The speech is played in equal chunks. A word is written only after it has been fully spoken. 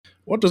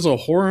What does a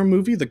horror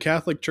movie, the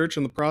Catholic Church,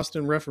 and the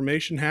Protestant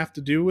Reformation have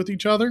to do with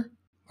each other?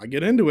 I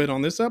get into it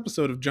on this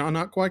episode of John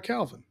Not Quite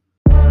Calvin.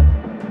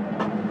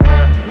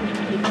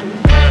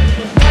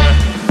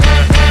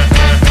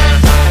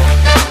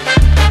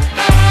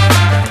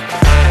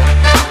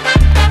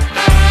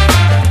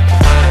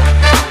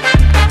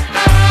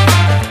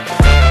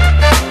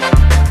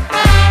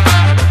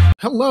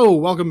 Hello,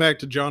 welcome back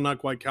to John Not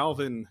Quite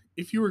Calvin.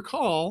 If you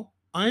recall,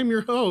 I am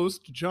your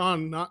host,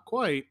 John Not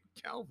Quite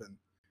Calvin.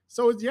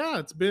 So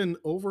it's been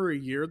over a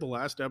year. The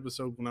last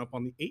episode went up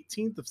on the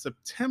 18th of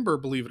September,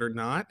 believe it or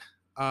not.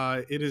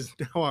 It is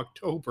now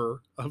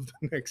October of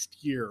the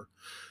next year.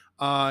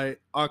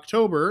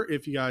 October,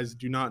 if you guys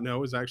do not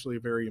know, is actually a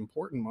very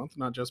important month,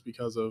 not just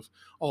because of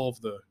all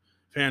of the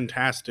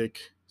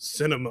fantastic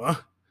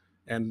cinema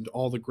and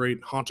all the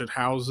great haunted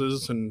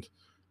houses and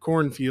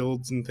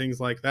cornfields and things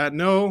like that.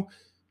 No,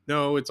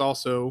 it's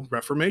also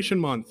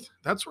Reformation Month.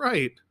 That's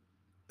right.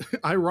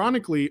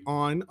 Ironically,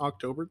 on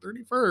October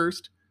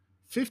 31st,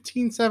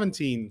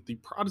 1517, the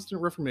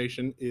Protestant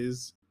Reformation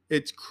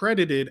it's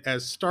credited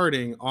as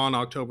starting on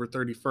October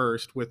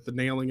 31st with the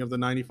nailing of the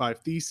 95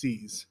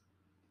 Theses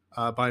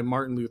by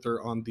Martin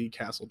Luther on the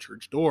castle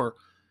church door.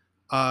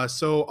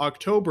 So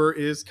October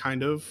is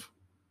kind of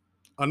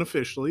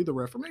unofficially the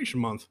Reformation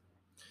Month.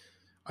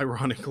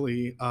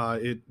 Ironically,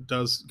 it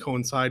does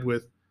coincide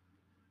with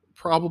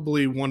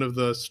probably one of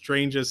the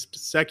strangest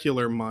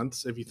secular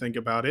months, if you think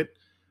about it,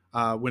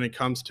 when it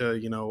comes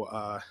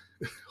to,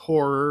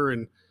 horror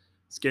and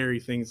scary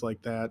things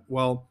like that.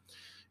 Well,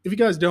 if you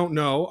guys don't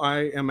know,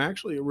 I am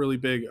actually a really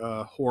big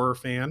horror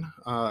fan.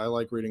 I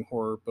like reading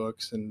horror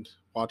books and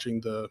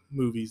watching the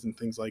movies and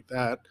things like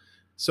that.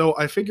 So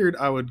I figured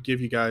I would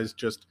give you guys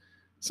just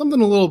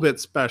something a little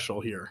bit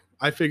special here.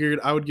 I figured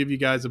I would give you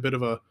guys a bit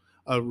of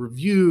a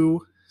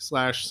review /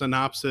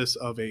 synopsis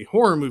of a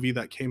horror movie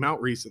that came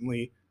out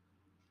recently.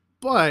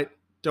 But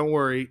don't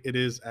worry, it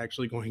is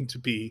actually going to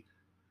be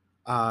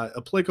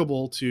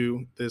applicable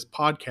to this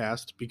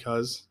podcast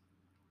because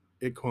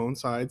it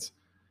coincides,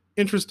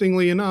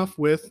 interestingly enough,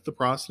 with the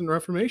Protestant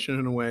Reformation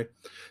in a way.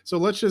 So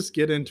let's just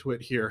get into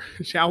it here,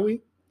 shall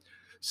we?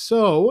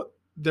 So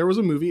there was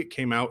a movie that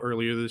came out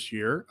earlier this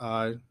year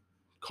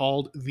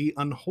called The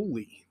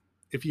Unholy.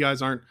 If you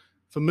guys aren't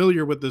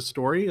familiar with this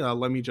story,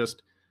 let me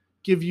just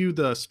give you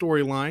the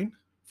storyline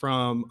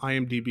from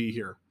IMDb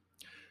here.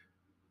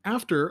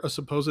 After a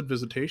supposed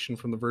visitation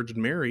from the Virgin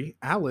Mary,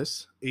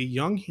 Alice, a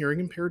young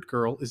hearing-impaired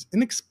girl, is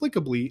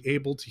inexplicably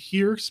able to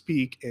hear,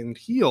 speak, and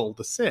heal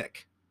the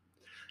sick.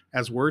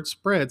 As word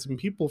spreads and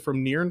people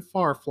from near and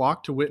far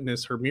flock to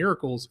witness her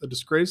miracles, a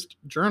disgraced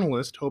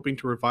journalist hoping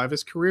to revive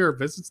his career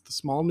visits the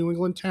small New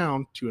England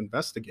town to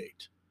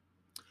investigate.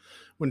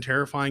 When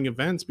terrifying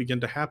events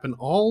begin to happen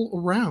all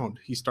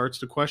around, he starts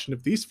to question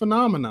if these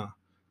phenomena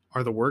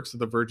are the works of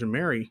the Virgin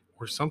Mary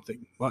or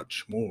something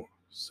much more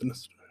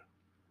sinister.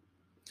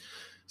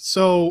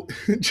 So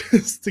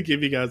just to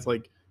give you guys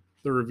like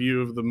the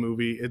review of the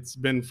movie, it's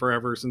been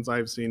forever since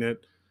I've seen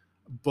it,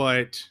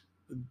 but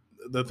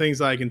the things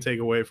I can take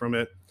away from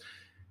it,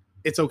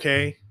 it's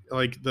okay.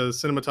 Like the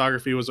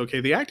cinematography was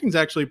okay. The acting's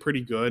actually pretty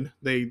good.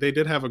 They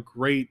did have a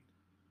great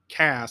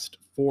cast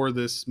for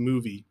this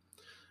movie.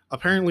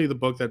 Apparently the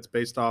book that's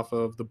based off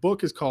of the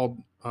book is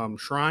called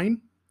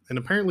Shrine. And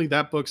apparently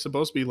that book's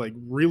supposed to be like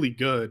really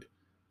good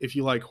if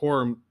you like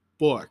horror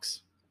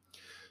books.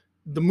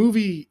 The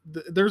movie,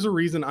 there's a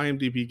reason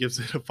IMDb gives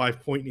it a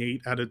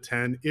 5.8 out of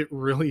 10. It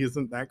really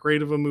isn't that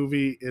great of a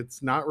movie.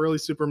 It's not really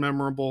super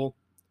memorable.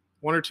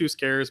 One or two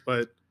scares,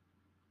 but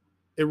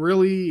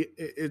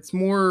it's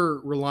more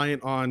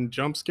reliant on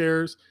jump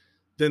scares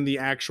than the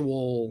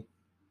actual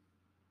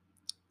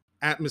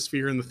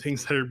atmosphere and the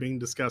things that are being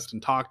discussed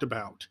and talked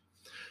about.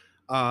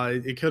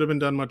 It could have been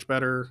done much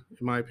better,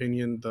 in my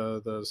opinion.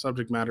 The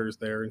subject matter is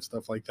there and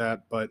stuff like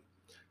that, but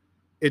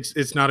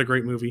it's not a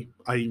great movie.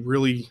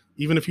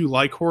 Even if you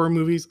like horror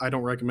movies, I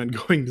don't recommend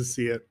going to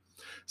see it.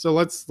 So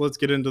let's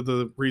get into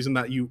the reason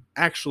that you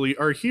actually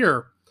are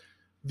here.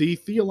 The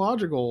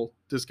theological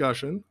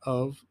discussion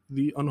of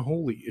the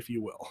unholy, if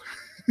you will.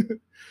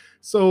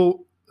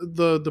 So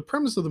the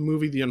premise of the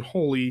movie, The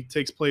Unholy,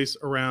 takes place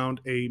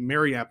around a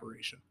Mary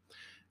apparition.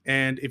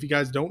 And if you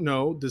guys don't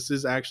know, this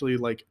is actually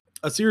like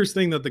a serious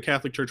thing that the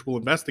Catholic Church will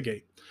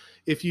investigate.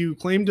 If you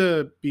claim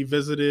to be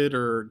visited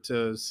or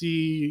to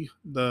see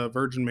the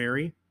Virgin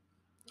Mary,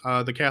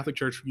 the Catholic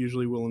Church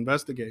usually will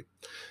investigate.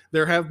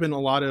 There have been a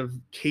lot of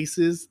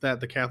cases that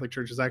the Catholic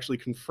Church has actually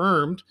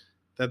confirmed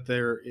that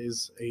there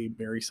is a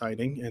Mary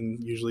sighting,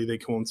 and usually they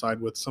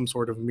coincide with some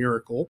sort of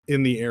miracle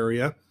in the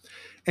area.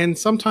 And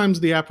sometimes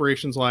the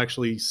apparitions will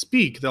actually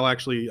speak. They'll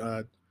actually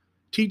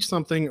teach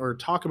something or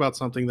talk about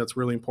something that's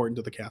really important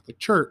to the Catholic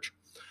Church.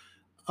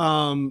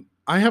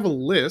 I have a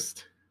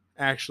list,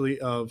 actually,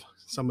 of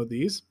some of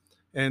these.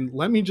 And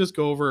let me just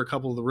go over a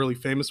couple of the really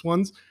famous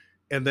ones,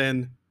 and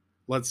then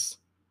let's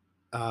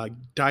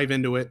dive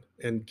into it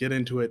and get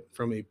into it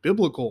from a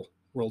biblical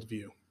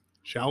worldview,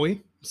 shall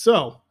we?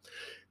 So,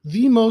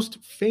 the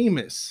most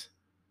famous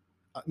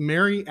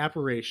Mary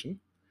apparition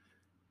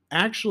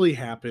actually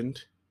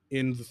happened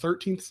in the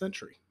 13th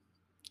century.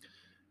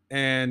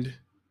 And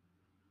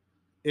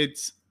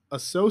it's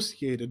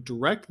associated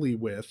directly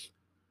with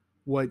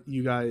what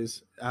you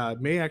guys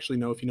may actually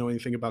know if you know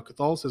anything about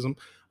Catholicism,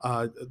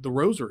 the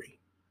Rosary.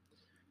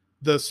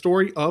 The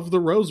story of the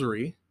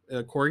Rosary,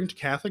 according to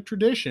Catholic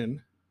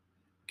tradition,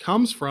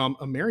 comes from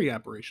a Mary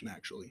apparition,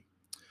 actually.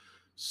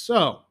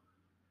 So,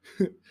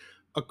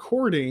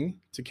 according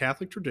to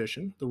Catholic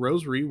tradition, the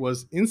Rosary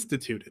was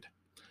instituted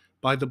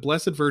by the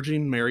Blessed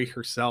Virgin Mary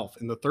herself.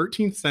 In the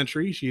 13th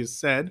century, she is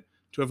said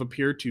to have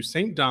appeared to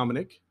Saint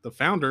Dominic, the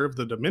founder of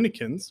the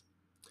Dominicans,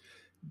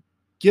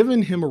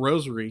 given him a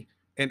rosary,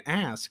 and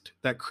asked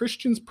that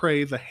Christians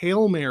pray the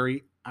Hail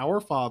Mary, Our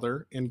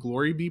Father, and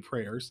Glory Be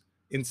prayers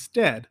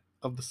instead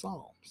of the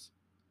Psalms.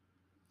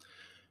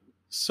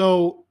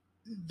 So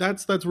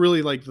that's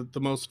really like the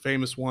most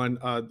famous one.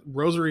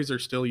 Rosaries are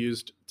still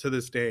used to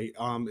this day.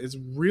 It's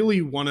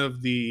really one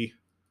of the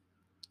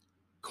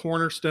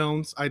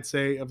cornerstones, I'd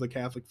say, of the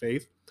Catholic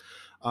faith.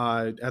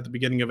 At the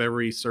beginning of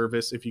every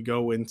service, if you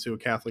go into a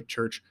Catholic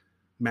church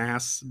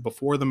mass,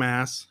 before the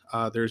mass,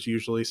 there's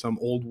usually some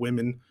old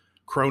women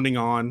croning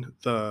on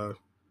the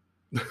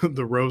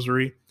the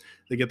rosary.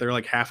 They get there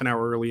like half an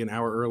hour early, an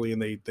hour early,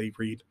 and they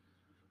read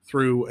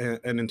through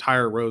an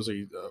entire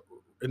rosary.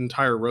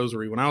 Entire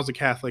rosary. When I was a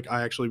Catholic,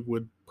 I actually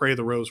would pray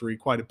the rosary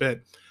quite a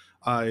bit.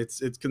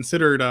 It's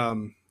considered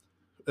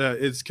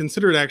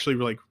actually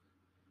like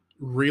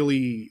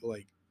really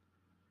like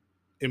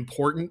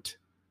important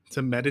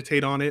to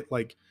meditate on it.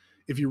 Like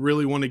if you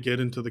really want to get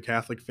into the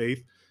Catholic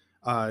faith,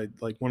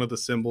 like one of the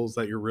symbols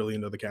that you're really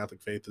into the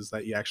Catholic faith is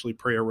that you actually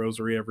pray a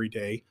rosary every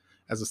day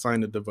as a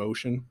sign of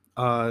devotion.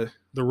 The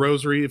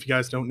rosary, if you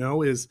guys don't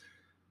know, is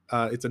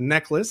it's a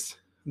necklace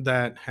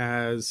that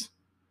has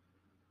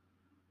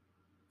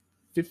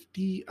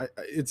 50.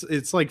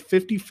 It's like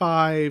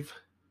 55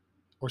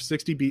 or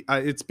 60 beat.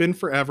 It's been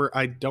forever.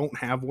 I don't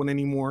have one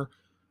anymore.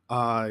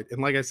 And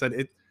like I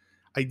said,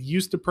 I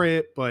used to pray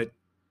it, but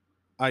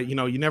you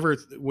never,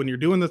 when you're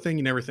doing the thing,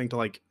 you never think to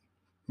like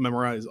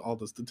memorize all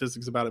the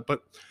statistics about it.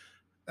 But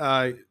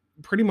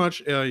pretty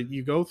much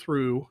you go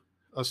through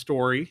a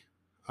story.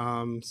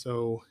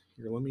 So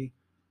here, let me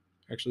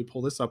actually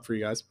pull this up for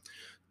you guys.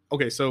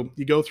 Okay, so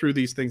you go through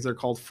these things. They're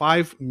called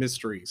 5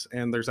 mysteries,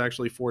 and there's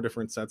actually 4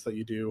 different sets that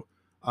you do.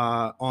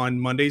 On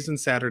Mondays and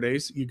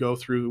Saturdays, you go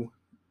through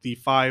the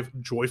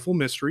 5 joyful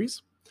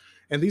mysteries,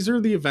 and these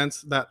are the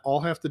events that all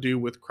have to do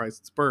with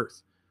Christ's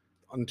birth.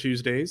 On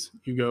Tuesdays,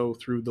 you go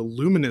through the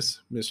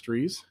luminous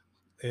mysteries,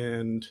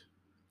 and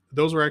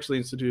those were actually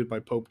instituted by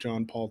Pope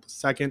John Paul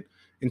II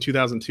in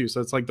 2002. So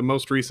it's like the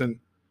most recent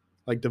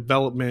like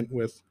development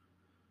with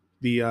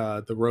the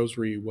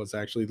rosary was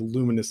actually the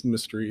luminous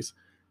mysteries.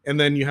 And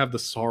then you have the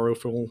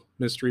sorrowful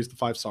mysteries, the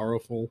 5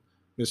 sorrowful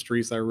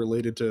mysteries that are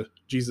related to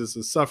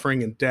Jesus'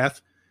 suffering and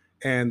death,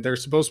 and they're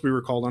supposed to be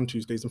recalled on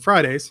Tuesdays and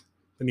Fridays.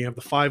 Then you have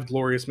the 5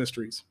 glorious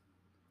mysteries,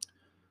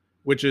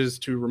 which is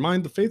to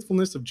remind the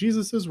faithfulness of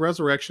Jesus'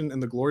 resurrection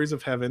and the glories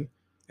of heaven,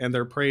 and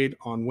they're prayed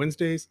on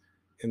Wednesdays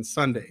and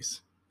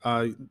Sundays.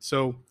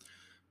 So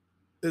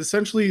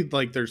essentially,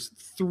 like there's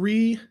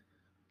 3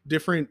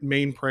 different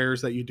main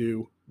prayers that you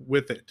do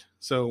with it.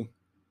 So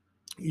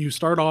you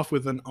start off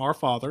with an Our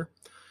Father.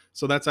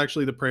 So that's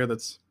actually the prayer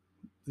that's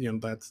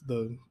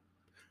the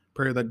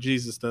prayer that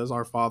Jesus does,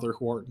 Our Father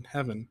who art in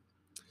heaven.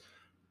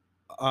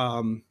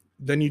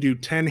 Then you do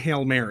 10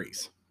 Hail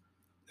Marys.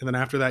 And then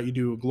after that, you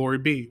do a Glory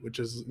Be, which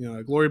is,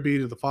 glory be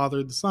to the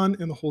Father, the Son,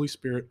 and the Holy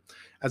Spirit,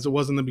 as it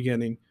was in the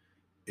beginning.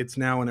 It's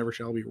now and ever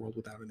shall be, a world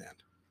without an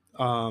end.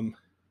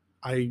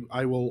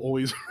 I will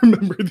always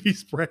remember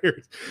these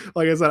prayers.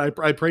 Like I said,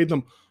 I prayed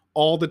them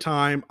all the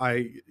time.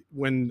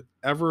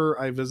 Whenever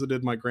I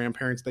visited my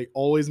grandparents, they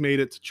always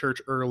made it to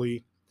church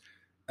early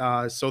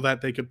so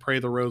that they could pray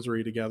the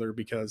rosary together,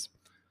 because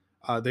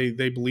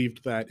they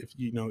believed that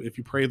if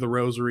you pray the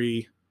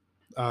rosary,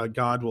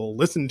 God will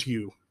listen to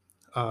you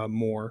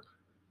more,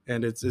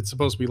 and it's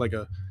supposed to be like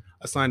a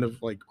sign of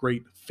like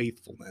great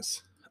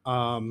faithfulness.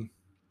 So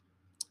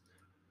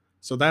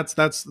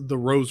that's the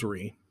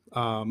rosary,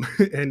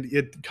 and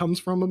it comes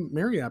from a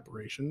Mary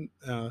apparition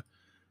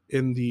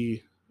in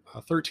the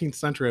 13th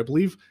century. I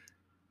believe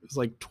it was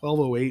like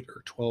 1208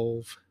 or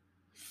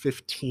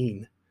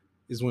 1215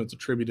 is when it's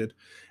attributed,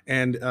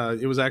 and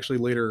it was actually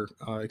later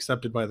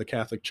accepted by the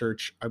Catholic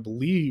Church, I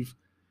believe,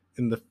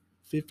 in the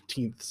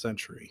 15th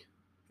century,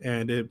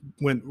 and it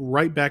went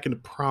right back into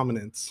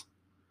prominence.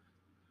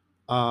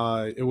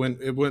 It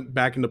went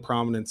back into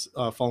prominence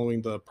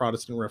following the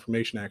Protestant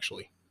Reformation,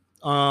 actually.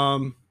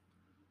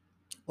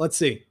 Let's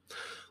see.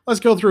 Let's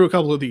go through a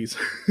couple of these.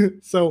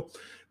 So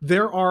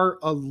there are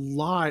a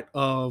lot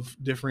of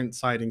different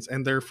sightings,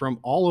 and they're from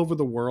all over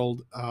the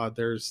world.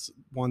 There's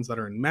ones that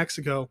are in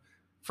Mexico,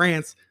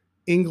 France,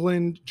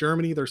 England,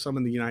 Germany. There's some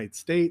in the United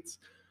States.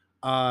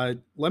 Let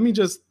me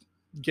just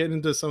get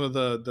into some of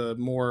the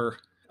more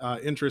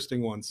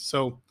interesting ones.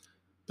 So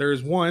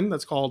there's one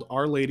that's called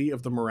Our Lady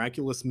of the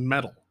Miraculous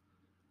Medal.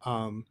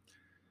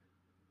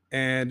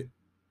 And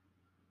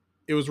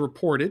it was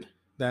reported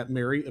that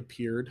Mary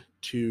appeared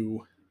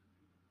to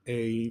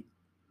a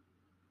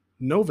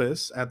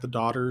novice at the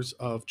Daughters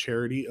of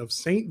Charity of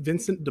St.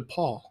 Vincent de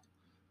Paul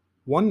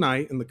one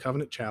night in the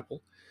Convent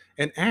Chapel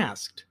and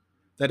asked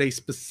that a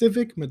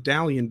specific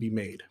medallion be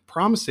made,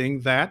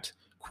 promising that,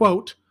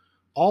 quote,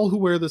 all who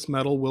wear this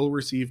medal will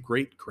receive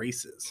great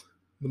graces.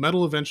 The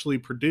medal eventually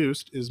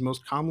produced is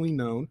most commonly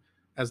known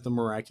as the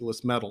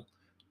miraculous medal,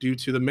 due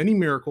to the many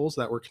miracles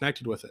that were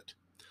connected with it.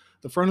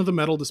 The front of the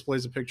medal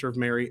displays a picture of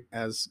Mary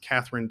as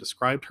Catherine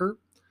described her,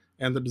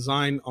 and the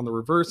design on the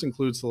reverse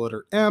includes the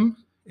letter M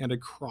and a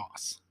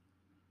cross.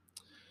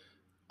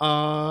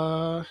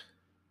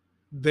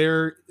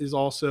 There is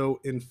also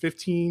in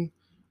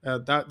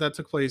that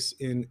took place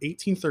in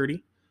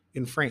 1830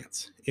 in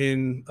France.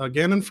 In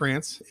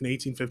France in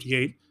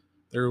 1858,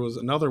 there was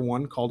another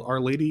one called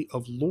Our Lady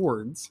of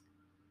Lourdes,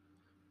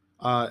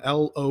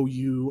 Lourdes.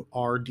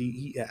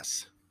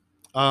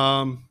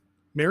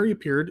 Mary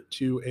appeared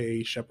to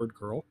a shepherd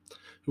girl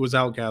who was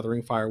out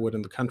gathering firewood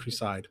in the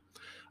countryside.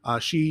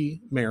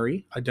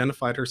 Mary,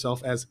 identified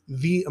herself as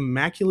the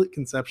Immaculate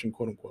Conception,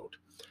 quote unquote,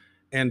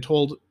 and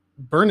told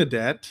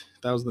Bernadette,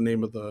 that was the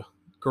name of the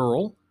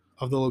girl,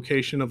 of the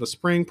location of a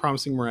spring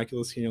promising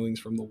miraculous healings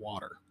from the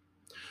water.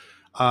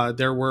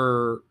 There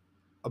were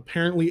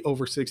apparently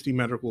over 60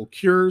 medical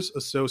cures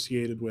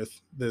associated with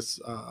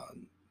this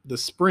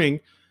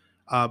spring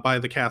by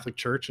the Catholic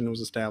Church, and it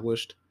was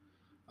established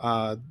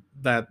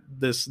that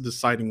this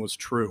sighting was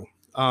true.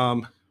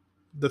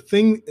 The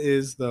thing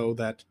is, though,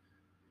 that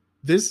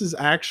this is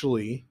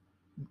actually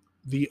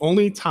the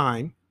only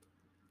time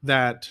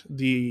that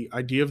the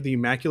idea of the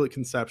Immaculate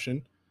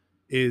Conception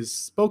is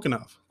spoken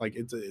of. Like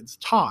it's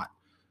taught,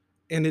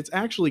 and it's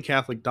actually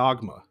Catholic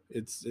dogma.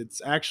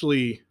 It's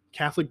actually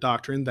Catholic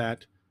doctrine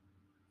that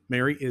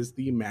Mary is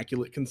the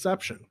Immaculate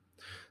Conception.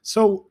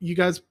 So you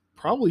guys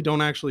probably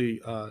don't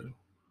actually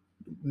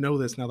know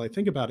this now that I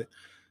think about it.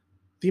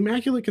 The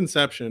Immaculate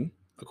Conception,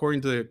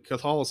 according to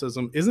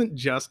Catholicism, isn't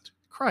just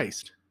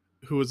Christ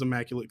who was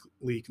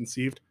immaculately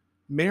conceived.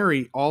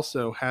 Mary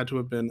also had to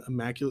have been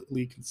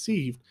immaculately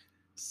conceived,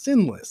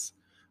 sinless.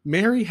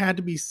 Mary had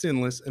to be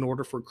sinless in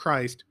order for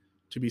Christ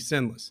to be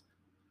sinless.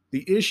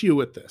 The issue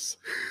with this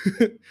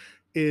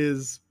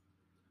is,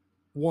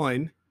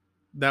 one,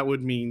 that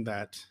would mean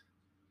that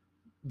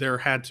there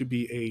had to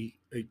be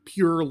a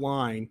pure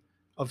line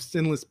of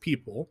sinless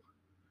people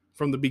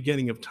from the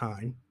beginning of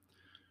time,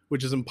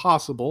 which is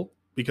impossible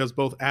because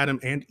both Adam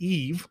and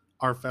Eve,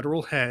 our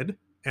federal head,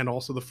 and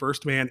also the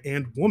first man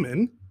and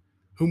woman,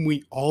 whom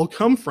we all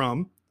come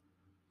from,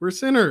 were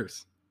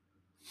sinners.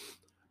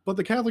 But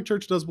the Catholic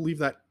Church does believe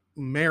that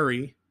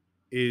Mary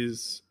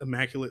is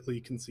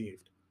immaculately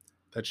conceived,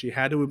 that she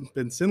had to have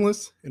been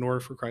sinless in order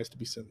for Christ to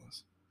be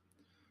sinless.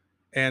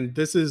 And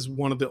this is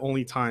one of the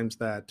only times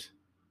that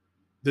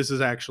this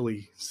is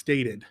actually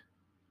stated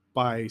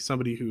by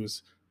somebody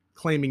who's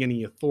claiming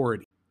any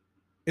authority.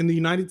 In the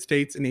United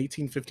States in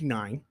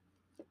 1859,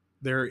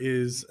 there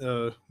is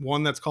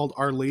one that's called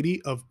Our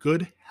Lady of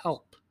Good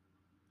Help.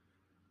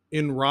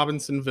 In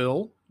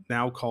Robinsonville,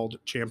 now called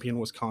Champion,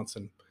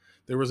 Wisconsin,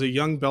 there was a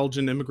young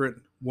Belgian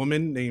immigrant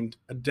woman named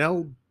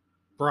Adele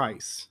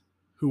Bryce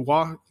who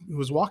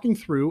was walking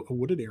through a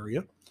wooded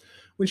area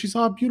when she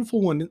saw a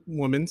beautiful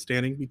woman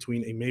standing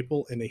between a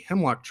maple and a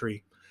hemlock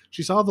tree.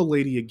 She saw the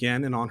lady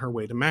again and on her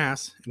way to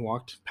Mass and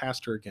walked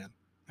past her again.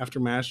 After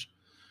Mass,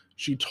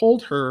 she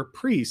told her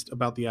priest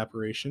about the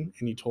apparition,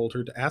 and he told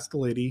her to ask the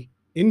lady,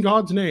 in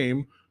God's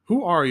name,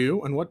 who are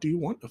you and what do you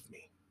want of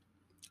me?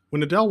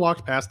 When Adele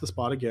walked past the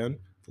spot again,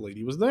 the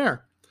lady was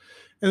there.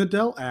 And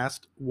Adele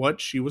asked what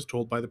she was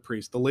told by the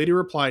priest. The lady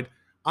replied,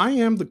 I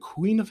am the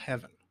Queen of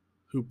Heaven,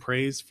 who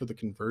prays for the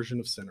conversion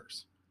of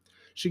sinners.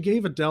 She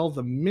gave Adele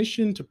the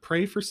mission to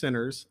pray for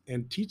sinners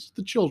and teach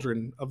the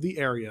children of the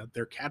area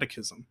their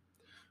catechism,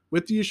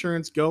 with the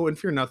assurance, go and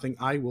fear nothing,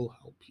 I will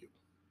help you.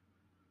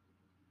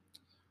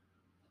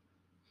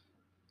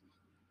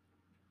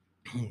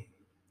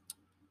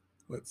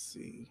 Let's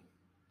see.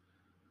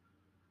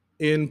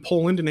 In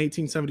Poland in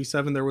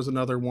 1877, there was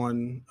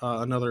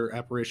another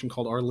apparition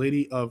called Our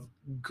Lady of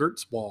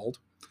Gertzwald,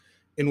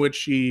 in which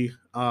she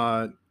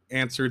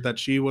answered that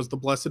she was the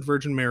Blessed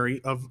Virgin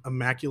Mary of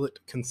Immaculate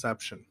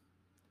Conception.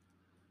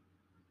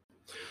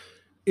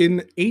 In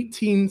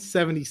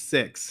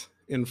 1876,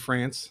 in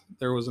France,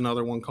 there was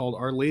another one called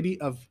Our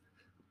Lady of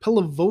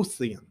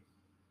Pilavoisian.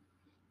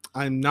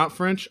 I'm not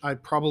French. I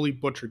probably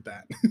butchered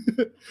that.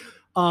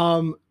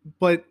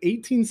 But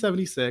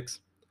 1876,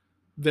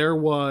 there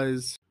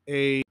was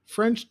a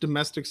French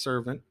domestic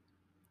servant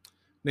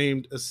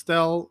named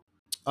Estelle.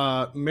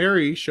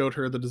 Mary showed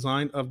her the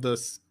design of the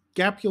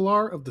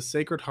scapular of the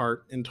Sacred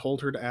Heart and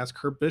told her to ask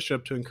her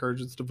bishop to encourage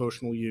its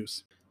devotional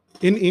use.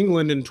 In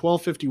England in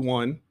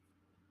 1251,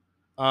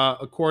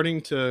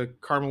 according to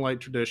Carmelite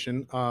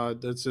tradition,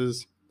 this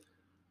is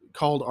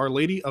called Our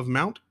Lady of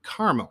Mount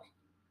Carmel.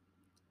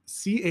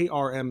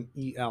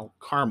 Carmel,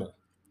 Carmel.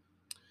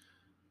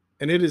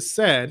 And it is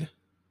said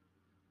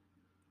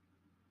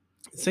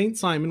Saint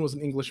Simon was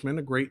an Englishman,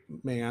 a great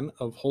man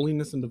of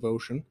holiness and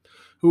devotion,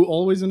 who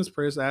always in his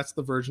prayers asked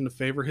the Virgin to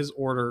favor his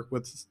order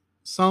with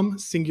some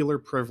singular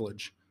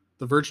privilege.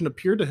 The Virgin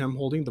appeared to him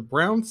holding the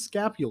brown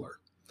scapular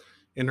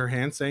in her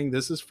hand, saying,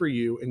 "This is for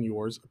you and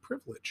yours a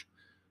privilege.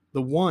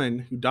 The one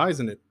who dies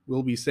in it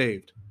will be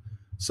saved."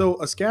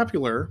 So a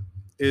scapular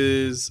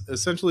is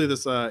essentially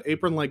this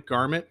apron-like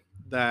garment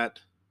that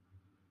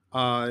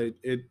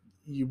it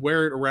you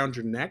wear it around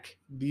your neck.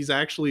 These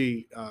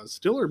actually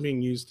still are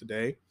being used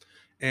today,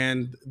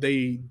 and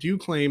they do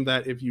claim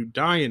that if you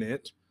die in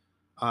it,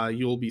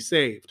 you'll be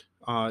saved.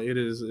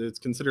 It's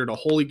considered a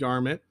holy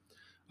garment.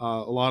 A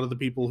lot of the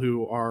people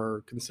who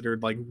are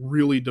considered like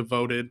really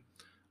devoted,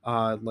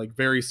 like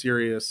very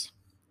serious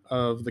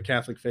of the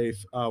Catholic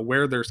faith,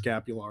 wear their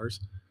scapulars.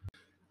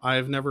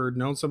 I've never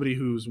known somebody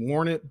who's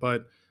worn it,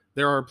 but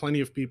there are plenty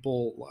of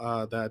people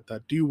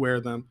that do wear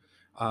them,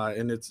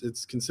 and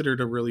it's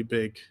considered a really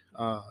big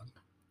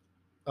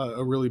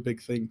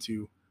thing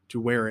to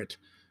wear it,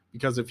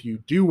 because if you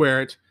do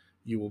wear it,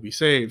 you will be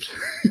saved.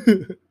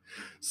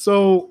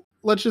 So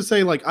let's just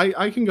say, like,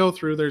 I can go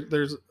through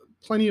there's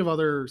plenty of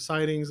other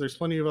sightings, there's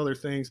plenty of other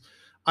things.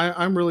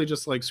 I'm really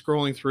just like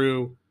scrolling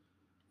through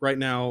right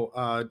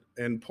now,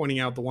 and pointing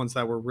out the ones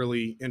that were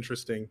really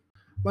interesting.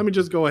 Let me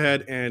just go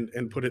ahead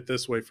and put it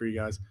this way for you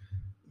guys.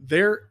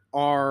 There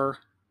are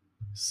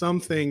some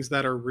things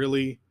that are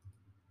really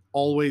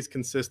always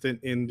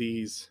consistent in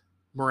these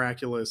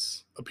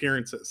miraculous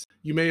appearances.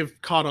 You may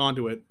have caught on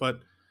to it, but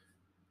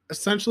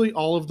essentially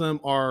all of them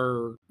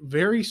are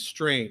very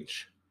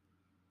strange.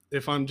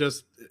 If I'm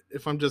just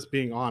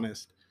being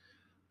honest,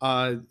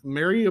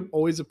 Mary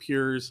always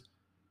appears,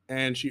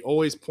 and she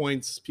always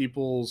points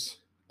people's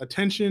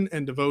attention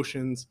and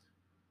devotions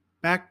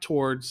back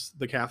towards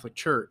the Catholic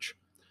Church,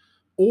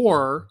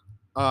 or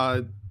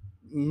uh,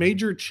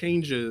 major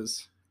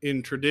changes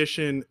in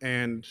tradition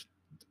and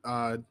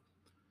uh,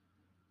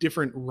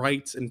 different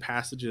rites and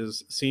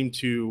passages seem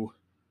to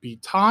be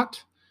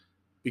taught,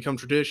 become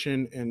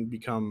tradition, and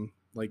become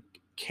like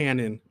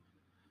canon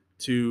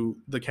to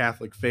the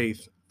Catholic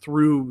faith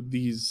through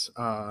these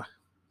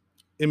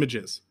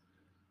images.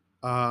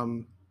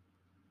 Um,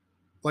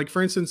 like,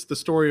 for instance, the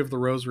story of the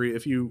Rosary.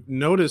 If you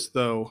notice,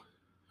 though,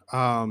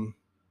 um,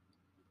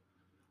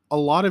 a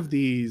lot of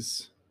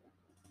these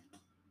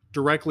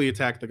directly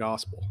attack the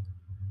gospel,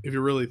 if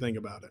you really think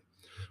about it,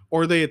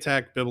 or they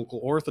attack biblical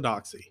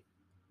orthodoxy.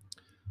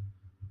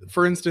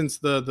 For instance,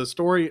 the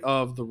story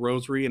of the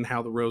Rosary and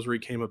how the Rosary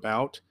came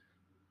about.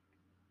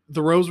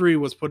 The Rosary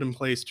was put in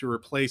place to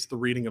replace the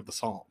reading of the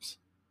Psalms.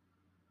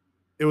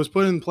 It was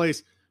put in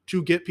place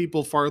to get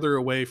people farther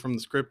away from the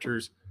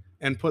scriptures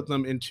and put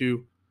them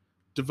into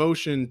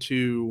devotion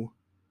to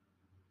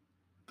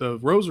the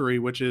Rosary,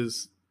 which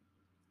is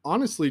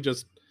honestly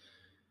just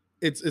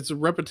it's a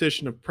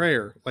repetition of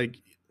prayer. Like,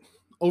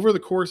 over the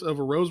course of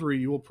a Rosary,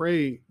 you will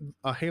pray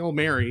a Hail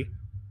Mary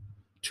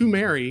to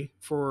Mary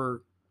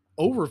for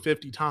over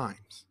 50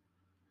 times.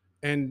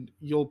 And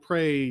you'll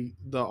pray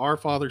the Our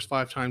Fathers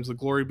 5 times, the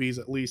Glory Bees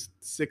at least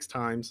 6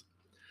 times.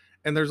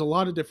 And there's a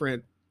lot of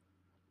different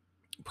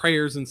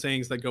prayers and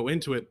sayings that go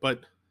into it,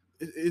 but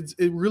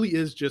it really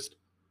is just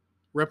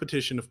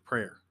repetition of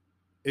prayer.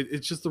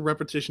 It's just the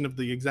repetition of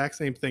the exact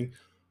same thing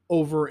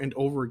over and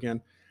over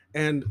again.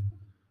 And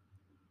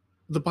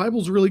the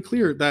Bible's really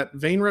clear that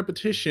vain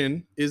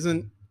repetition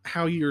isn't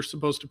how you're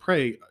supposed to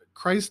pray.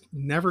 Christ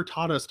never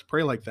taught us to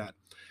pray like that.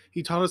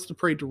 He taught us to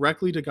pray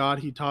directly to God.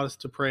 He taught us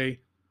to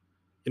pray,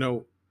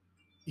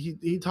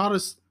 he taught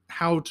us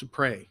how to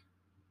pray,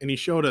 and he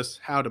showed us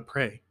how to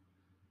pray.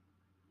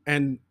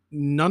 And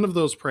none of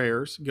those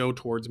prayers go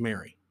towards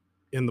Mary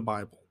in the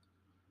Bible.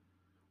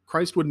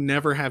 Christ would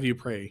never have you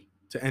pray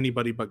to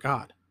anybody but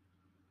God.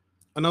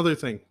 Another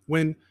thing,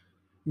 when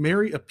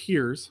Mary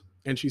appears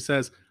and she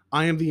says,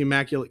 "I am the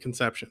Immaculate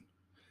Conception,"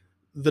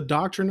 the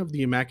doctrine of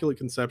the Immaculate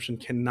Conception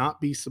cannot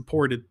be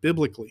supported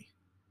biblically.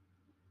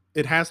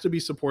 It has to be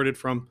supported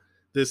from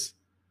this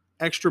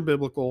extra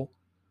biblical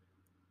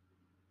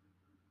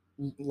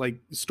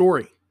like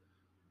story.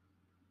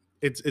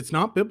 It's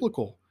not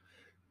biblical.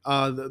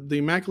 The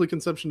Immaculate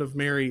Conception of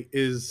Mary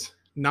is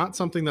not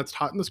something that's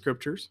taught in the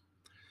scriptures.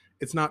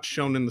 It's not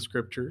shown in the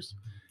scriptures.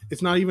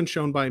 It's not even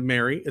shown by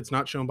Mary. It's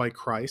not shown by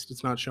Christ.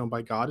 It's not shown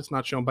by God. It's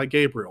not shown by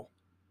Gabriel.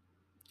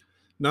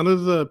 None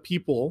of the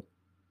people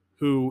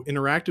who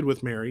interacted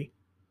with Mary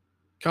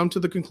come to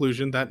the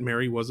conclusion that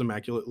Mary was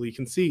immaculately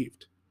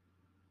conceived.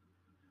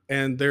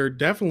 And there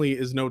definitely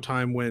is no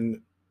time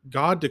when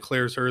God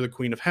declares her the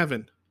Queen of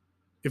Heaven.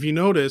 If you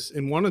notice,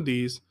 in one of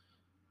these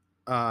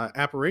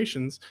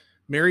apparitions,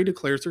 Mary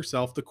declares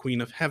herself the Queen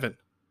of Heaven.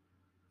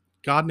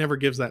 God never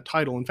gives that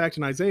title. In fact,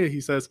 in Isaiah,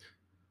 he says,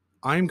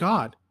 "I am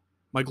God.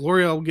 My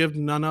glory I will give to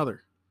none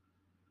other."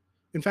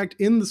 In fact,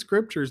 in the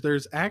scriptures,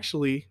 there's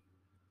actually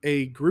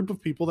a group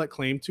of people that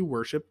claim to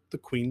worship the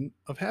Queen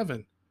of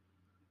Heaven.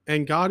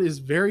 And God is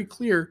very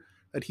clear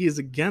that he is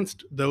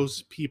against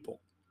those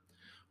people.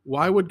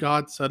 Why would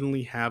God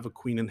suddenly have a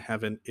queen in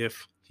heaven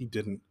if he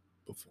didn't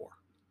before?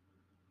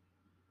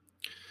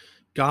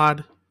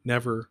 God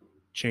never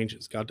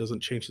changes. God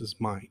doesn't change his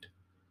mind.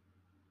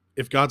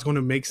 If God's going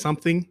to make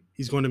something,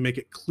 he's going to make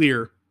it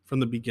clear from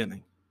the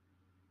beginning.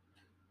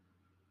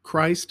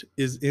 Christ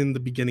is in the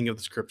beginning of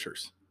the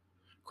scriptures.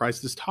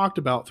 Christ is talked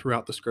about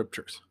throughout the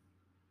scriptures.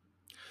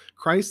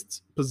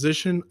 Christ's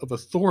position of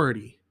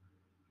authority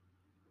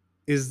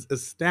is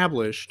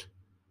established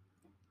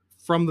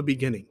from the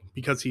beginning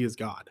because he is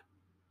God.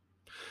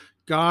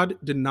 God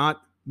did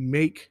not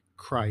make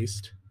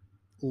Christ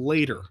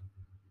later.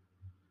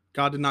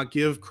 God did not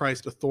give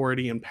Christ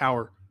authority and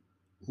power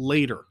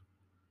later.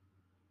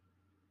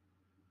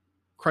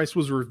 Christ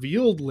was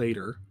revealed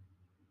later.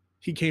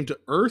 He came to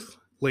earth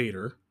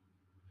later.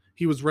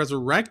 He was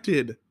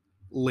resurrected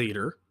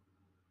later.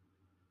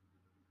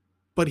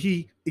 But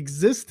he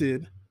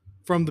existed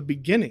from the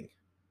beginning.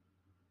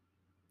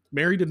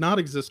 Mary did not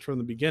exist from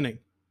the beginning.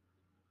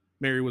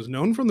 Mary was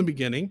known from the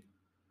beginning.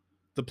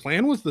 The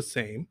plan was the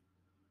same.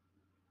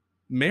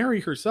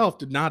 Mary herself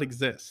did not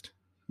exist.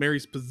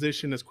 Mary's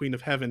position as Queen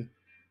of Heaven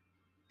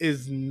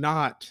is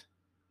not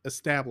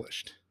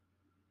established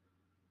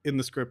in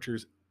the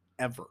scriptures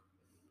ever.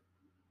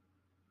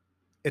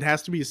 It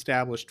has to be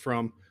established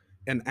from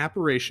an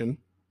apparition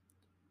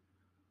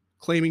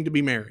claiming to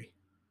be Mary.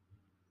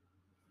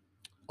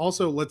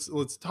 Also,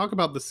 let's talk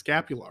about the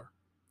scapular.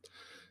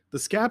 The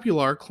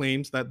scapular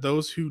claims that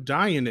those who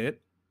die in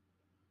it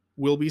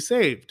will be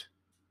saved.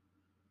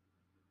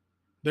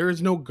 There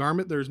is no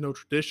garment, there is no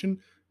tradition,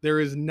 there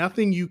is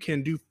nothing you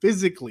can do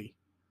physically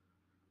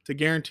to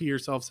guarantee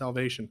yourself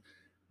salvation.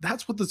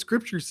 That's what the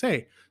scriptures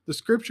say. The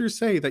scriptures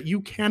say that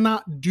you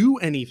cannot do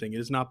anything. It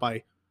is not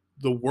by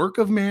the work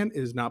of man,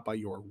 it is not by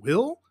your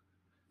will,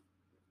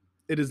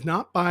 it is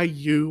not by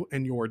you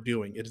and your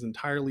doing. It is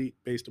entirely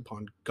based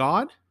upon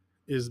God,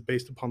 it is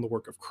based upon the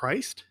work of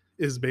Christ,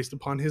 it is based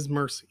upon his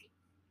mercy.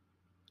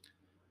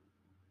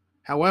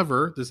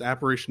 However, this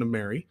apparition of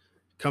Mary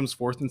comes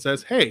forth and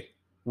says, hey,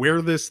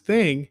 wear this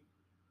thing,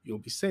 you'll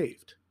be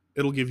saved.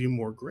 It'll give you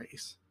more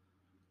grace.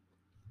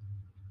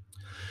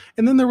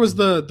 And then there was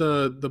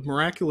the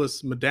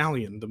miraculous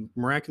medallion, the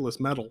miraculous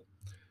medal.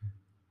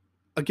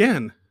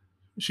 Again,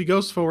 she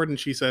goes forward and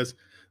she says,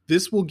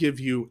 this will give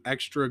you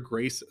extra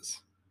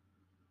graces.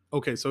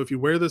 Okay, so if you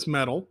wear this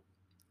medal,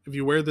 if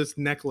you wear this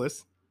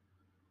necklace,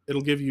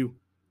 it'll give you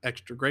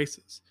extra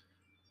graces.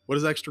 What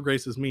does extra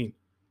graces mean?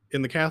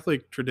 In the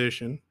Catholic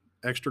tradition,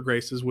 extra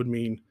graces would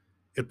mean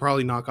it'd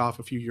probably knock off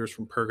a few years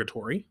from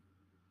purgatory.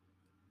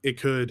 It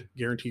could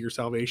guarantee your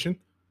salvation.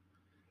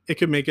 It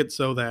could make it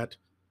so that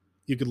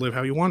you could live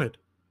how you wanted.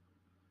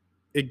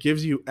 It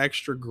gives you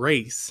extra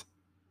grace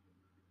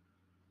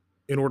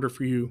in order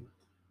for you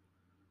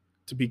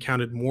to be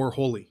counted more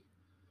holy.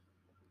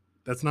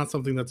 That's not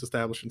something that's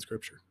established in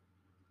Scripture.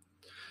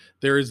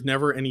 There is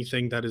never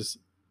anything that is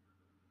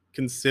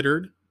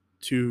considered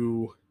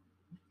to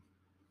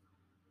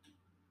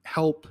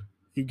help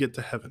you get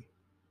to heaven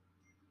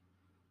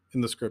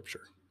in the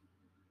Scripture.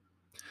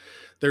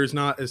 There's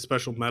not a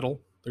special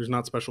medal. There's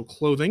not special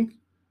clothing.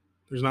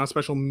 There's not a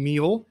special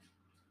meal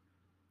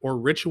or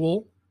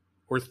ritual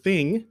or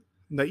thing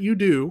that you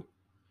do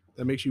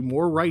that makes you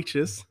more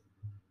righteous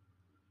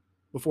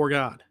before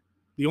God.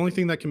 The only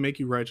thing that can make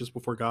you righteous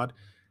before God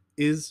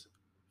is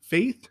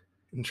faith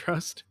and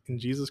trust in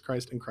Jesus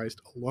Christ and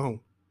Christ alone.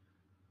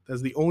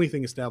 That's the only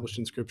thing established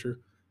in Scripture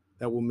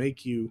that will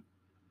make you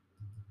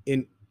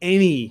in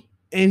any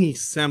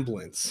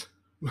semblance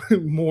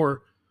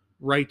more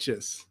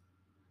righteous.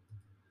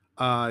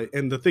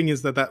 And the thing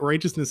is that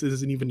righteousness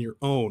isn't even your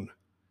own.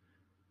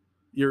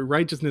 Your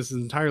righteousness is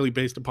entirely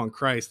based upon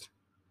Christ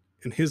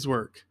and his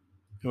work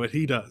and what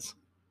he does.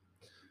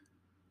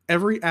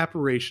 Every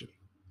apparition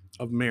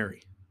of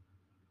Mary,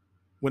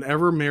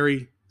 whenever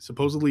Mary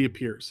supposedly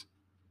appears,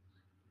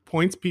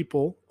 points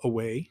people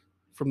away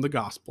from the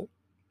gospel.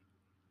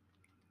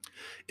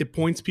 It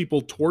points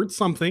people towards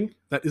something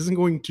that isn't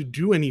going to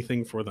do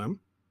anything for them,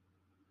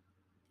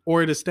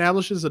 or it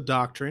establishes a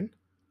doctrine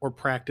or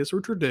practice or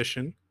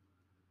tradition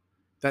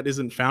that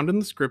isn't found in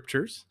the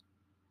scriptures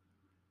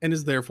and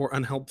is therefore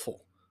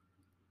unhelpful.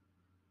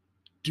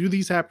 Do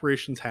these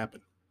apparitions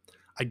happen?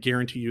 I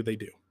guarantee you they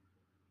do.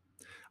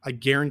 I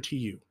guarantee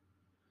you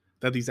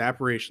that these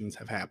apparitions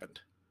have happened.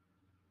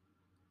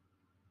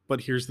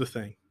 But here's the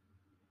thing.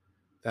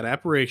 That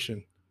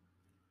apparition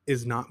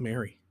is not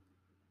Mary.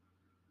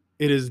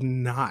 It is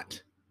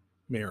not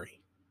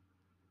Mary.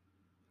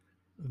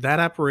 That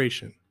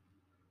apparition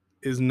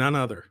is none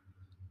other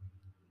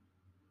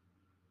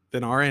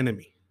than our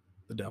enemy,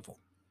 the devil.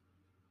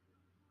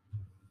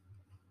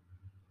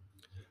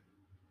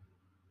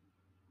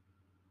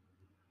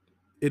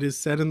 It is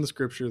said in the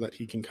scripture that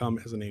he can come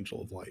as an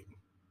angel of light.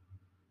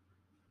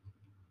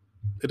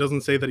 It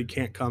doesn't say that he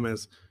can't come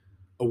as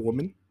a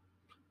woman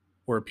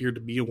or appear to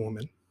be a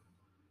woman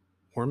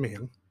or a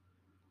man.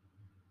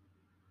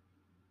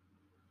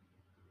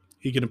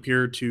 He can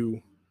appear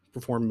to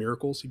perform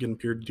miracles. He can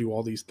appear to do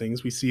all these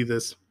things. We see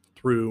this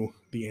through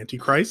the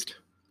Antichrist.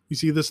 We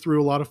see this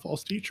through a lot of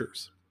false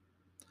teachers.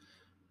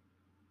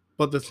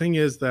 But the thing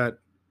is that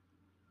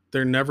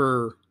they're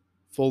never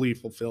fully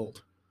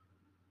fulfilled.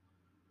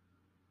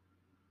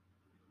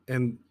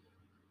 And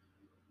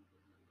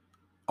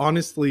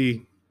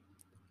honestly,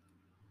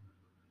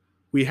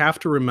 we have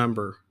to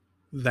remember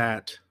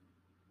that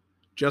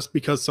just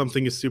because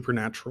something is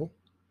supernatural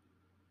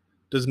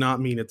does not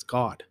mean it's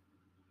God.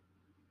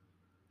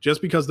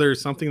 Just because there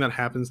is something that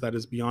happens that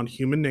is beyond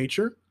human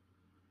nature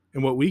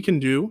and what we can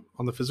do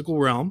on the physical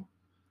realm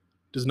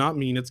does not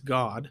mean it's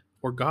God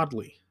or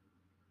godly.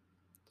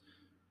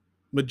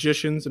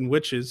 Magicians and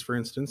witches, for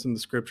instance, in the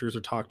scriptures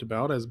are talked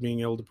about as being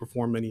able to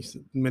perform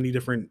many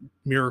different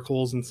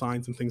miracles and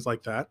signs and things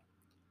like that.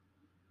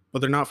 But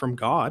they're not from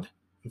God.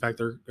 In fact,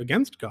 they're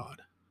against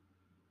God.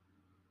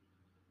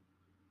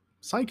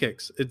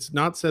 Psychics, it's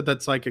not said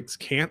that psychics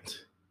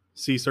can't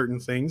see certain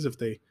things if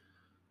they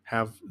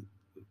have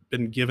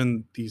been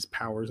given these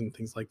powers and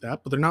things like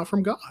that, but they're not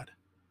from God.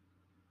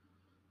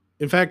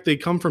 In fact, they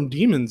come from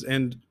demons,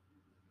 and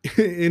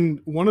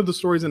in one of the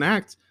stories in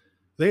Acts,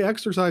 they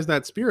exorcise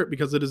that spirit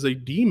because it is a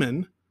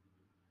demon,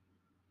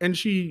 and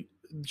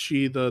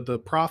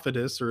the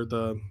prophetess or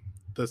the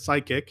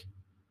psychic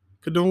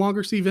could no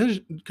longer see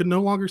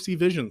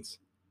visions.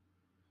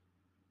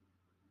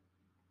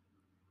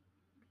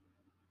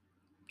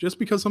 Just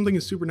because something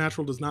is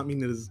supernatural does not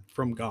mean it is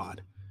from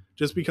God.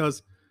 Just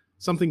because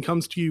something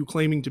comes to you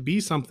claiming to be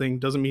something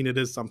doesn't mean it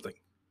is something.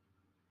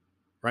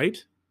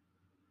 Right?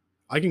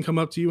 I can come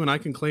up to you and I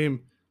can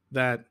claim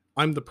that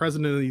I'm the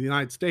president of the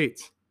United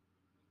States.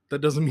 That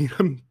doesn't mean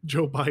I'm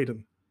Joe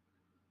Biden.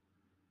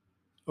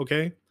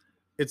 Okay?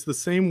 It's the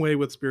same way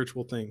with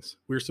spiritual things.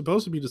 We're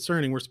supposed to be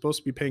discerning. We're supposed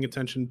to be paying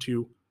attention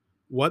to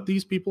what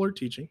these people are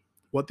teaching,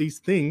 what these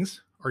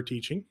things are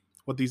teaching,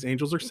 what these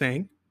angels are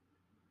saying,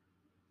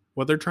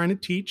 what they're trying to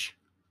teach,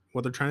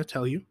 what they're trying to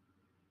tell you,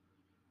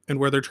 and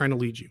where they're trying to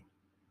lead you.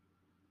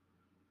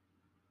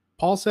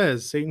 Paul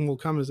says Satan will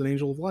come as an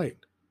angel of light.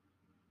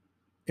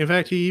 In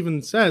fact, he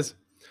even says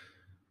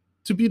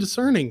to be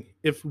discerning.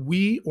 If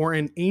we or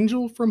an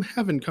angel from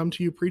heaven come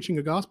to you preaching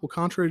a gospel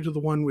contrary to the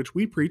one which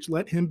we preach,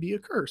 let him be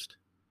accursed.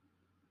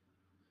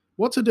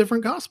 What's a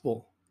different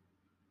gospel?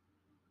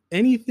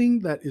 Anything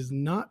that is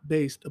not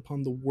based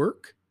upon the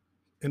work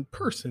and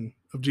person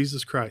of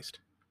Jesus Christ.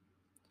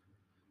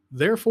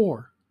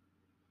 Therefore,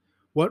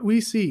 what we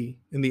see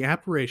in the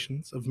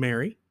apparitions of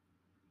Mary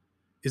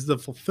is the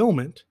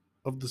fulfillment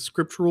of the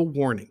scriptural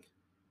warning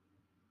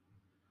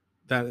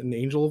that an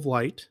angel of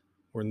light,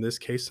 or in this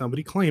case,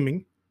 somebody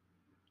claiming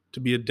to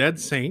be a dead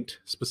saint,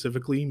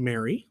 specifically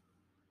Mary,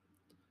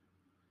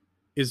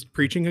 is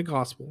preaching a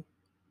gospel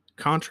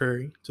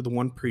contrary to the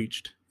one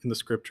preached in the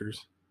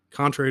scriptures,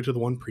 contrary to the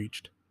one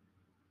preached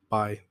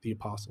by the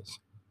apostles.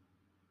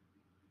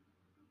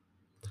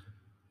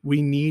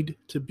 We need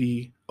to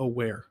be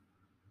aware.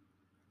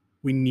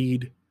 We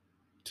need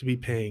to be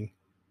paying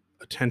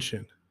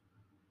attention.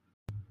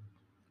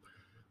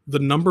 The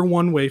number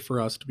one way for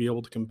us to be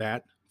able to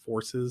combat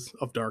forces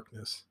of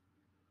darkness,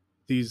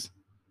 these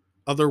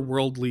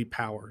otherworldly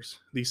powers,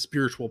 these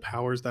spiritual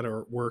powers that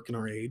are at work in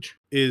our age,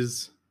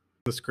 is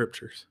the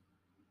scriptures.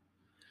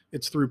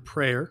 It's through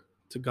prayer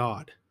to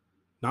God,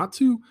 not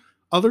to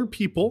other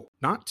people,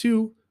 not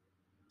to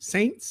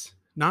saints,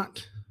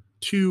 not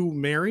to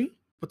Mary,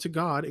 but to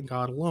God and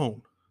God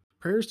alone.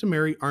 Prayers to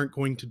Mary aren't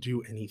going to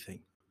do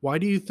anything. Why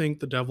do you think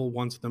the devil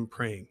wants them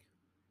praying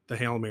the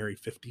Hail Mary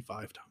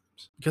 55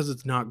 times? Because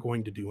it's not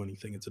going to do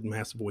anything. It's a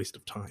massive waste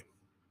of time.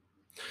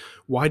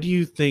 Why do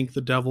you think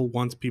the devil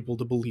wants people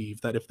to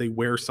believe that if they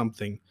wear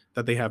something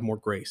that they have more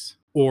grace,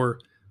 or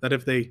that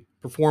if they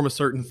perform a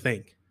certain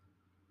thing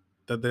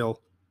that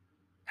they'll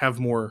have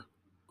more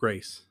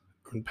grace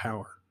and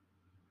power?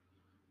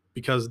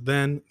 Because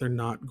then they're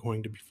not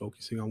going to be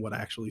focusing on what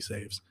actually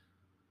saves: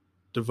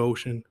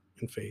 devotion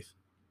and faith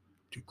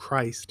to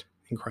Christ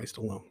and Christ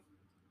alone.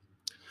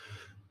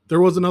 There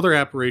was another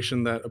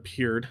apparition that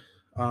appeared.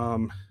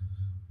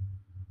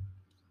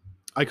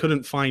 I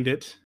couldn't find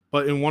it,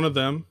 but in one of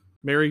them,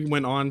 Mary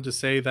went on to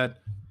say that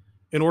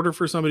in order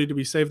for somebody to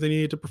be saved, they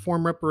needed to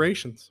perform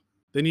reparations.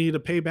 They needed to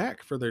pay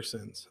back for their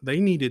sins. They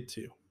needed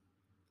to.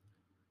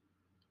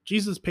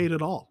 Jesus paid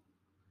it all.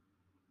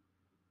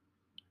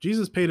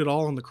 Jesus paid it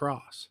all on the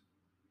cross.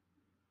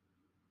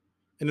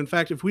 And in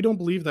fact, if we don't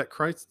believe that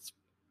Christ's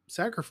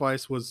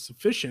sacrifice was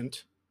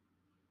sufficient,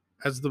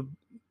 as the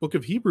book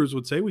of Hebrews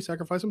would say, we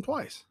sacrifice him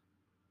twice.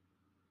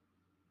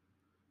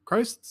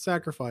 Christ's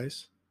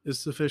sacrifice is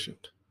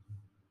sufficient.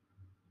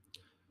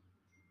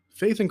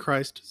 Faith in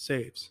Christ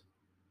saves.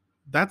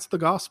 That's the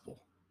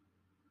gospel.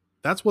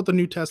 That's what the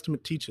New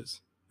Testament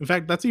teaches. In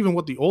fact, that's even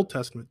what the Old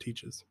Testament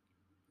teaches.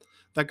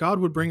 That God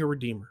would bring a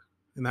redeemer,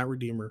 and that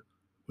redeemer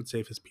would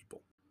save his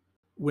people.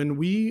 When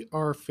we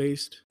are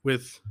faced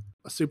with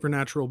a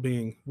supernatural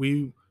being,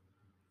 we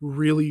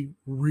really,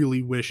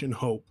 really wish and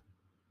hope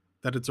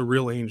that it's a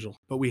real angel.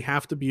 But we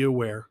have to be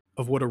aware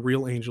of what a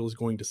real angel is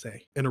going to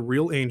say. And a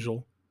real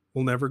angel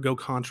will never go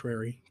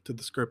contrary to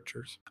the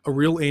scriptures. A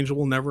real angel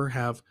will never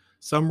have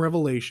some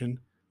revelation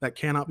that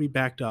cannot be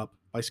backed up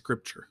by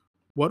scripture.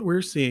 What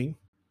we're seeing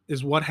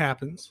is what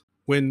happens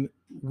when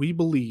we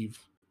believe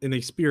in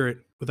a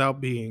spirit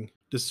without being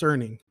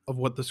discerning of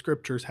what the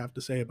scriptures have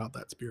to say about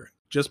that spirit.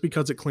 Just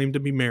because it claimed to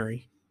be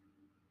Mary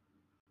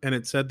and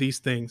it said these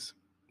things,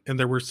 and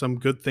there were some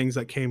good things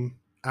that came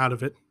out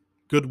of it,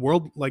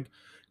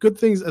 good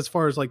things as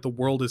far as like the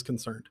world is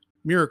concerned,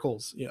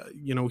 miracles,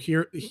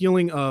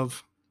 healing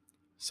of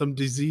some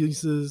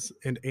diseases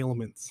and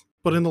ailments.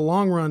 But in the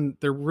long run,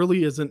 there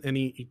really isn't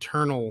any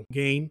eternal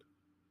gain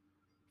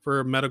for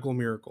a medical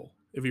miracle,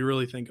 if you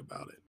really think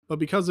about it. But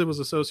because it was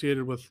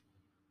associated with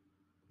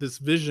this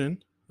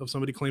vision of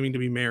somebody claiming to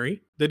be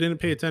Mary, they didn't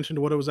pay attention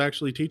to what it was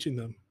actually teaching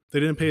them. They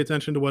didn't pay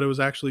attention to what it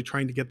was actually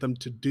trying to get them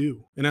to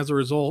do. And as a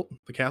result,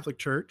 the Catholic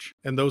Church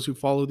and those who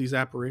follow these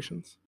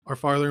apparitions are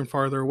farther and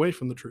farther away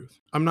from the truth.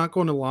 I'm not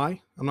going to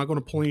lie. I'm not going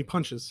to pull any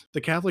punches.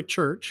 The Catholic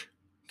Church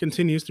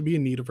continues to be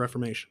in need of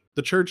reformation.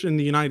 The church in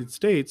the United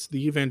States,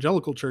 the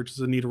evangelical church, is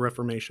in need of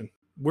reformation.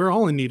 We're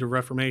all in need of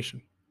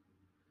reformation.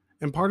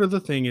 And part of the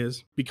thing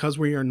is because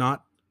we are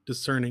not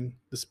discerning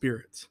the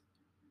spirits.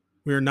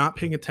 We are not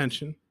paying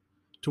attention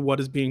to what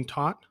is being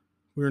taught.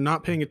 We are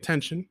not paying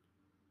attention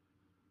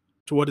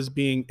to what is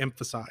being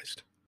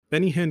emphasized.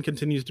 Benny Hinn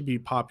continues to be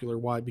popular.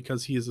 Why?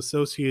 Because he is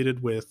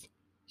associated with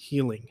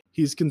healing.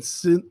 He's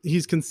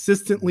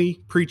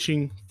consistently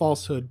preaching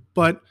falsehood,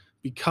 but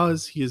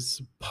because he is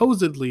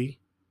supposedly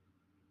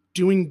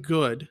doing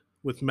good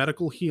with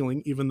medical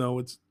healing, even though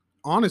it's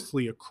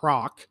honestly a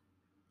crock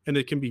and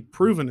it can be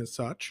proven as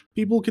such,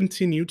 people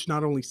continue to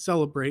not only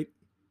celebrate,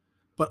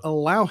 but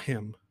allow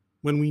him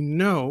when we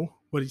know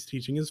what he's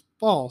teaching is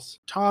false.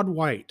 Todd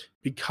White,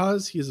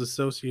 because he is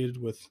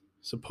associated with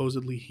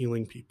supposedly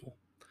healing people,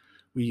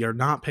 we are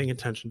not paying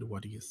attention to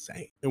what he is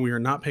saying, and we are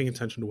not paying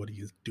attention to what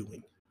he is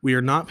doing. We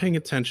are not paying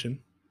attention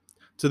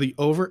to the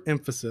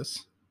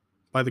overemphasis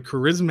by the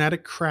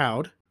charismatic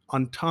crowd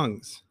on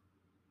tongues.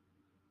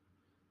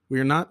 We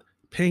are not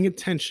paying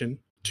attention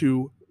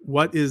to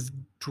what is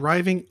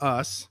driving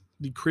us,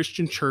 the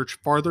Christian church,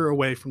 farther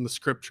away from the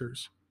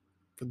scriptures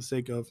for the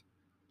sake of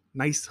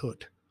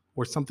nicehood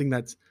or something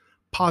that's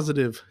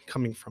positive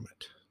coming from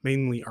it,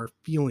 mainly our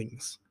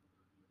feelings.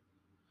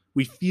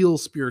 We feel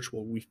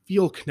spiritual. We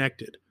feel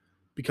connected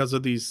because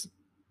of these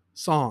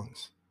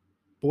songs.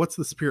 But what's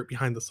the spirit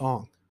behind the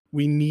song?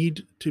 We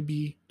need to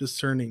be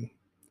discerning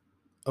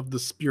of the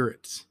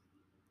spirits.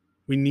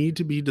 We need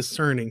to be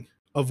discerning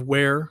of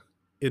where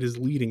it is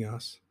leading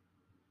us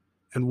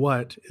and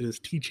what it is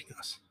teaching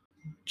us.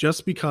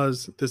 Just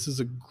because this is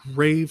a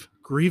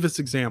grievous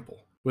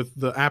example with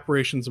the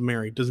apparitions of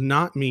Mary does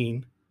not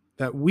mean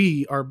that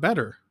we are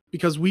better,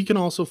 because we can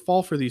also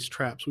fall for these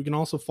traps. We can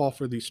also fall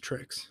for these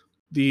tricks.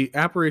 The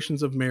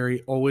apparitions of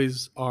Mary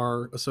always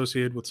are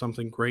associated with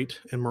something great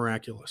and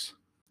miraculous,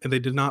 and they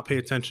did not pay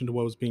attention to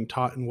what was being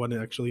taught and what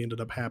actually ended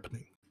up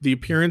happening. The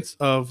appearance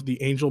of the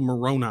angel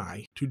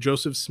Moroni to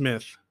Joseph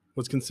Smith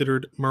was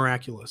considered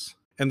miraculous,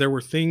 and there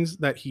were things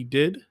that he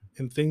did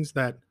and things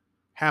that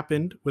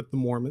happened with the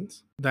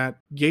Mormons that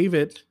gave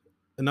it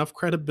enough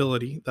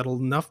credibility that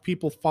enough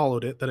people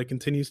followed it that it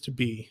continues to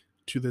be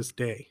to this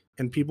day.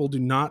 And people do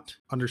not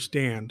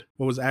understand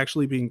what was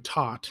actually being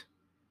taught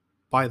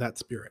by that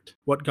spirit,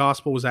 what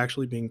gospel was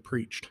actually being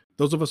preached.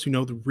 Those of us who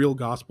know the real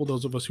gospel,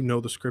 those of us who know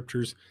the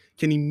scriptures,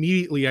 can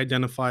immediately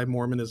identify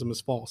Mormonism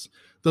as false.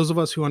 Those of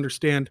us who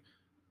understand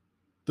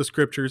the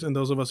scriptures and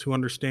those of us who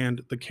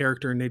understand the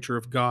character and nature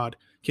of God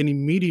can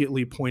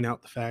immediately point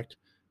out the fact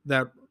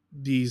that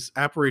these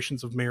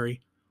apparitions of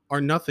Mary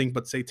are nothing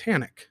but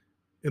satanic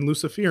and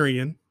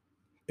Luciferian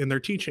in their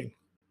teaching.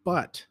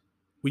 But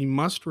we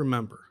must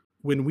remember,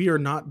 when we are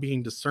not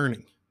being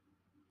discerning,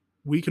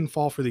 we can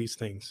fall for these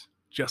things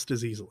just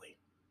as easily.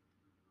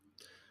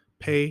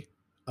 Pay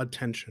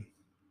attention.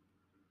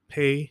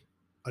 Pay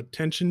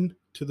attention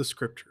to the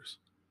scriptures.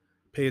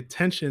 Pay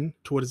attention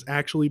to what is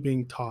actually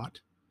being taught.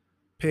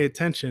 Pay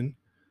attention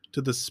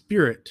to the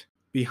spirit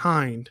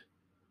behind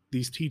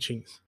these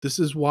teachings. This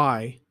is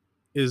why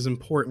it is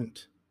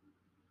important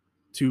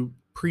to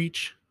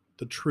preach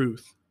the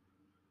truth,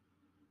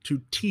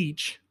 to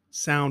teach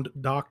sound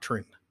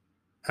doctrine,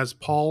 as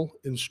Paul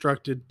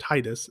instructed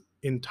Titus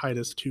in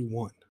Titus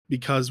 2:1.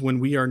 Because when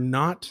we are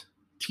not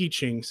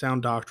teaching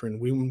sound doctrine,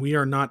 when we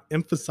are not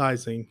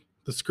emphasizing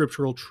the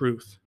scriptural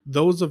truth,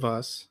 those of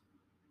us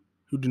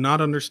who do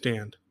not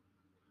understand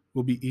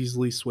will be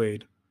easily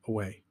swayed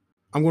away.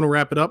 I'm going to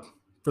wrap it up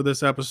for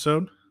this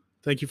episode.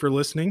 Thank you for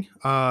listening.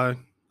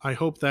 I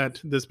hope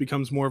that this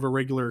becomes more of a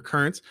regular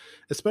occurrence,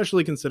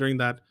 especially considering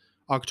that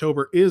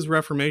October is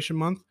Reformation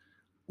Month.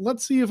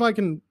 Let's see if I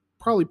can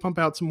probably pump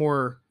out some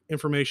more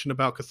information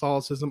about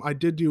Catholicism. I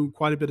did do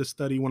quite a bit of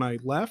study when I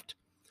left.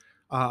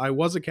 I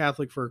was a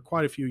Catholic for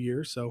quite a few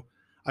years, so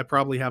I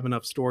probably have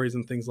enough stories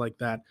and things like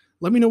that.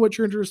 Let me know what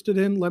you're interested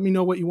in. Let me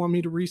know what you want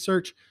me to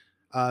research.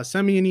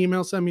 Send me an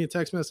email, send me a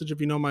text message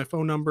if you know my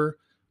phone number.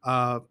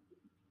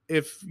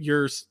 If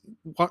you're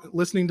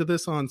listening to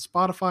this on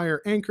Spotify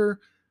or Anchor,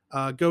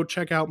 go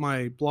check out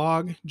my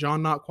blog,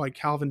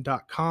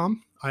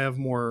 johnnotquitecalvin.com. I have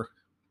more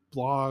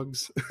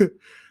blogs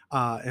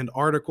and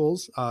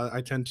articles.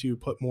 I tend to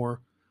put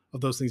more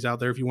of those things out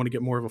there if you want to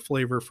get more of a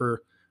flavor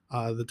for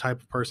the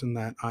type of person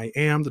that I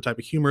am, the type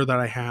of humor that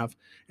I have,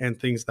 and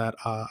things that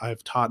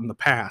I've taught in the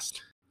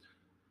past.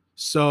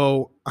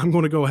 So I'm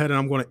going to go ahead and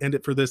I'm going to end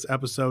it for this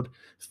episode.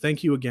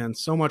 Thank you again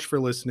so much for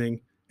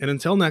listening. And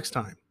until next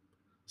time,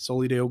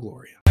 Soli Deo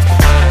Gloria.